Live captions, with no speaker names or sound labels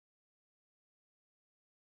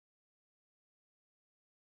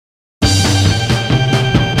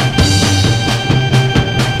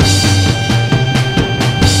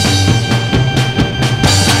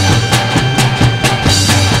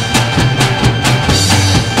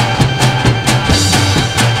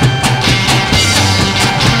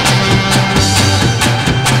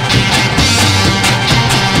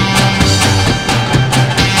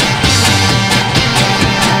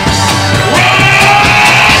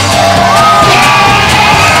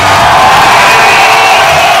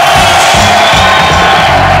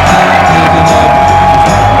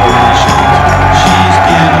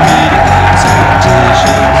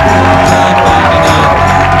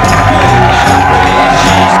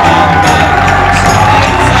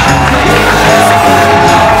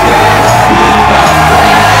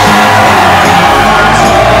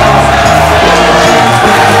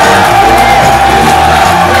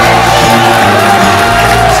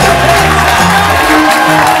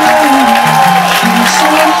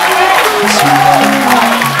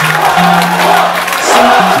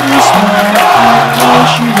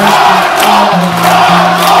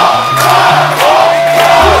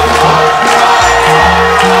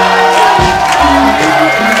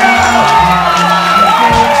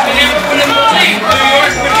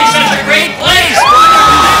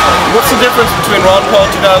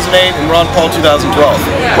Ron Paul 2012?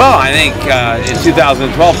 Well, I think in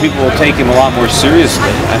 2012 people will take him a lot more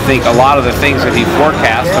seriously. I think a lot of the things that he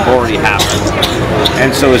forecast have already happened,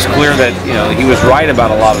 and so it's clear that he was right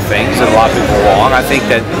about a lot of things and a lot of people were wrong. I think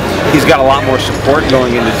that he's got a lot more support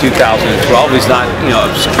going into 2012. He's not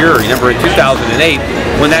obscure. Remember in 2008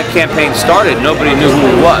 when that campaign started, nobody knew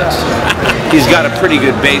who he was. He's got a pretty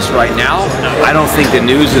good base right now. I don't think the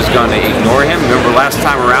news is going to ignore him. Remember last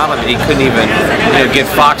time around, he couldn't even get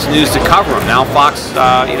Fox News to cover him. Now Fox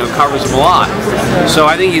covers him a lot. So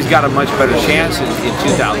I think he's got a much better chance in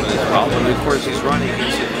 2012. And of course he's running.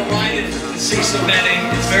 Delighted to see so many.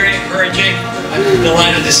 It's very encouraging. I'm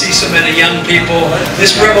delighted to see so many young people.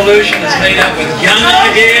 This revolution is made up with young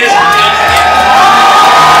ideas and young people.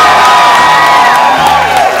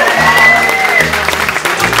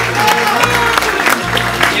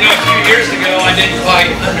 Years ago, I didn't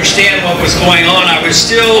quite understand what was going on. I was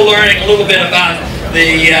still learning a little bit about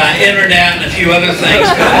the internet and a few other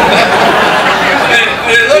things.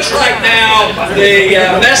 But it looks like now the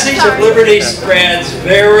message of liberty spreads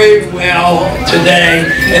very well today.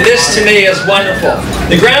 And this, to me, is wonderful.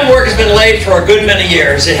 The groundwork has been laid for a good many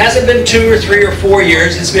years. It hasn't been 2 or 3 or 4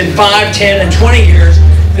 years. It's been 5, 10, and 20 years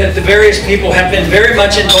that the various people have been very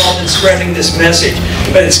much involved in spreading this message.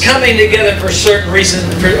 But it's coming together for a certain reason,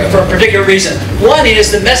 for a particular reason. One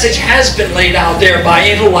is the message has been laid out there by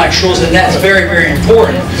intellectuals, and that's very, very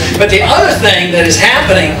important. But the other thing that is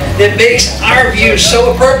happening that makes our views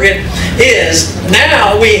so appropriate is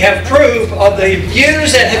now we have proof of the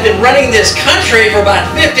views that have been running this country for about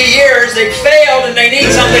 50 years. They've failed and they need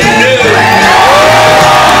something new.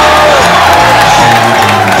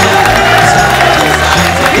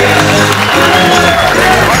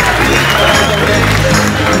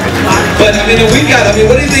 But what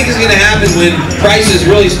do you think is going to happen when prices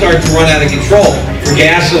really start to run out of control for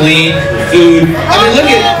gasoline, for food? Look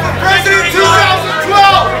at President 2012!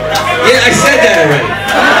 Yeah, I said that already.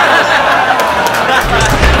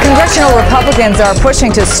 Congressional Republicans are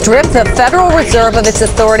pushing to strip the Federal Reserve of its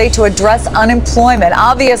authority to address unemployment.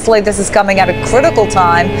 Obviously, this is coming at a critical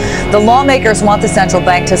time. The lawmakers want the central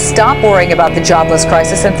bank to stop worrying about the jobless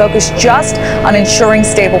crisis and focus just on ensuring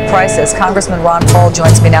stable prices. Congressman Ron Paul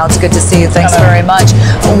joins me now. It's good to see you. Thanks very much.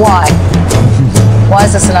 Why? Why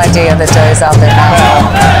is this an idea that is out there now?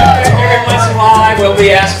 Every once in a while I will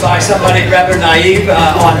be asked by somebody rather naive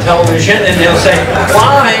on television, and they'll say,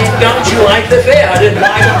 why don't you like the Fed and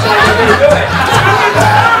why don't you like to do it?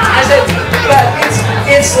 I said, but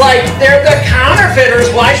it's like they're the counterfeiters.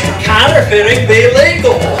 Why should counterfeiting be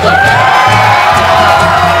legal? But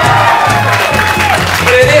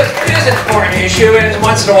it is an important issue, and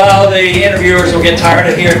once in a while the interviewers will get tired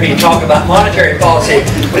of hearing me talk about monetary policy.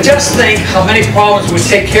 But just think how many problems we'd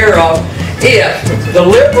take care of if the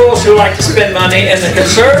liberals who like to spend money and the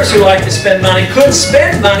conservatives who like to spend money could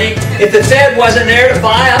spend money if the Fed wasn't there to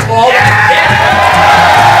buy up all that debt.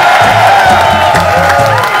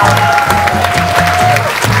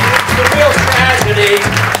 The real tragedy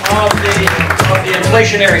of the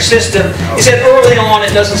inflationary system is that early on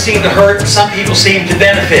it doesn't seem to hurt and some people seem to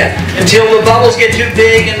benefit until the bubbles get too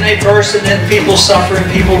big and they burst, and then people suffer and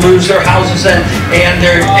people lose their houses and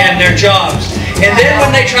their jobs. And then when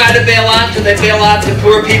they try to bail out, do they bail out the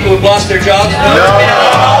poor people who've lost their jobs? No, they bail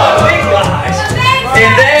out all the big guys.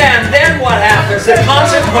 And then what happens? The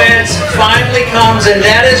consequence finally comes, and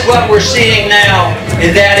that is what we're seeing now. And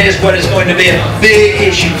that is what is going to be a big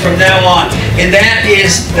issue from now on. And that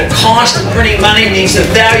is the cost of printing money means the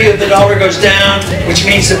value of the dollar goes down, which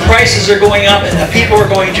means the prices are going up and the people are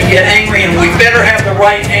going to get angry, and we better have the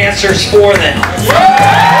right answers for them.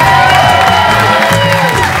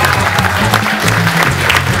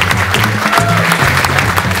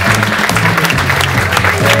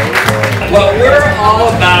 What we're all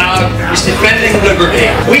about is defending liberty.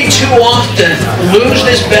 We too often lose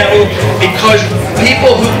this battle because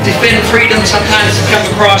people who defend freedom sometimes come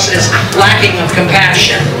across as lacking of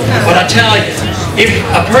compassion. But I tell you, if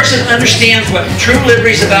a person understands what true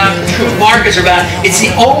liberty is about, true markets are about, it's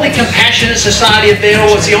the only compassionate society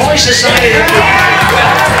available. It's the only society that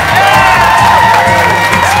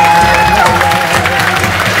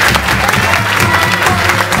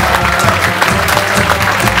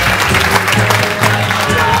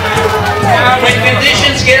when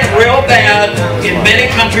conditions get real bad in many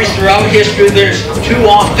countries throughout history, there's too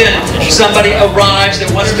often somebody arrives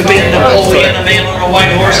that wants to be a Napoleon, a man on a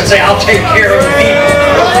white horse, and say, I'll take care of the people.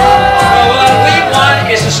 Well, what we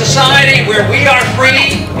want is a society where we are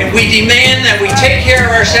free and we demand that we take care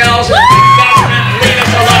of ourselves and the government leave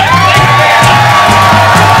us alone. Thank you very much.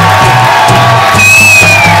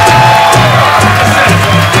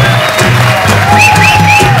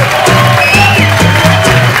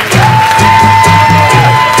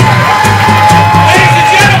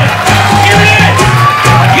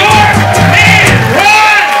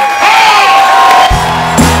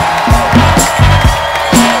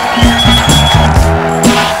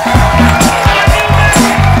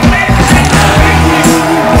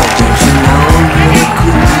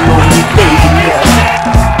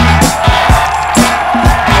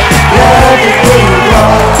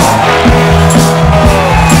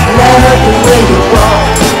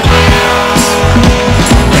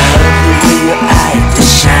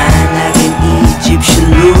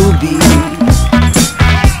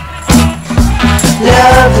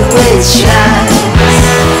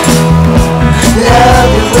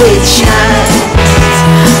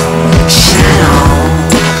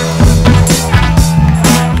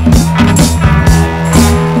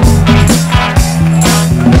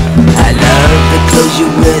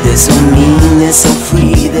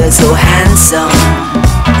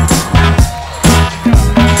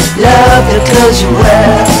 Love the clothes you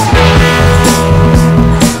wear.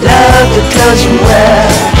 Love the clothes you wear.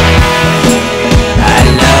 I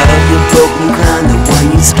love the broken crown, the one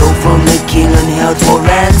you stole from the king and held for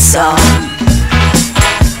ransom.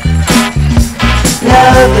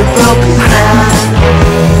 Love the broken crown.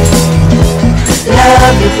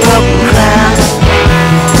 Love the broken crown.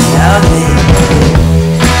 Love it.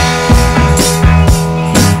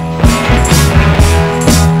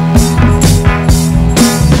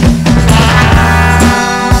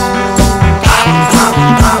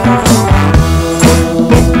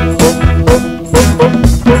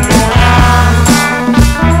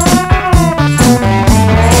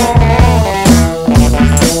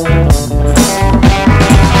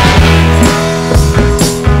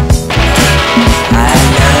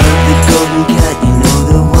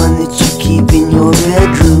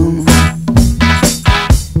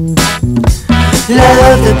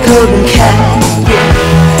 Love the golden cat, yeah.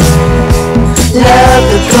 Love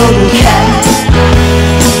the golden cat.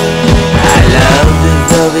 I love the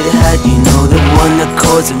velvet hat, you know, the one that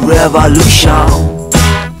caused a revolution.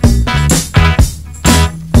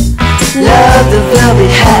 Love the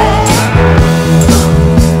velvet hat.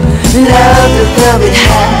 Love the velvet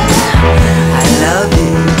hat.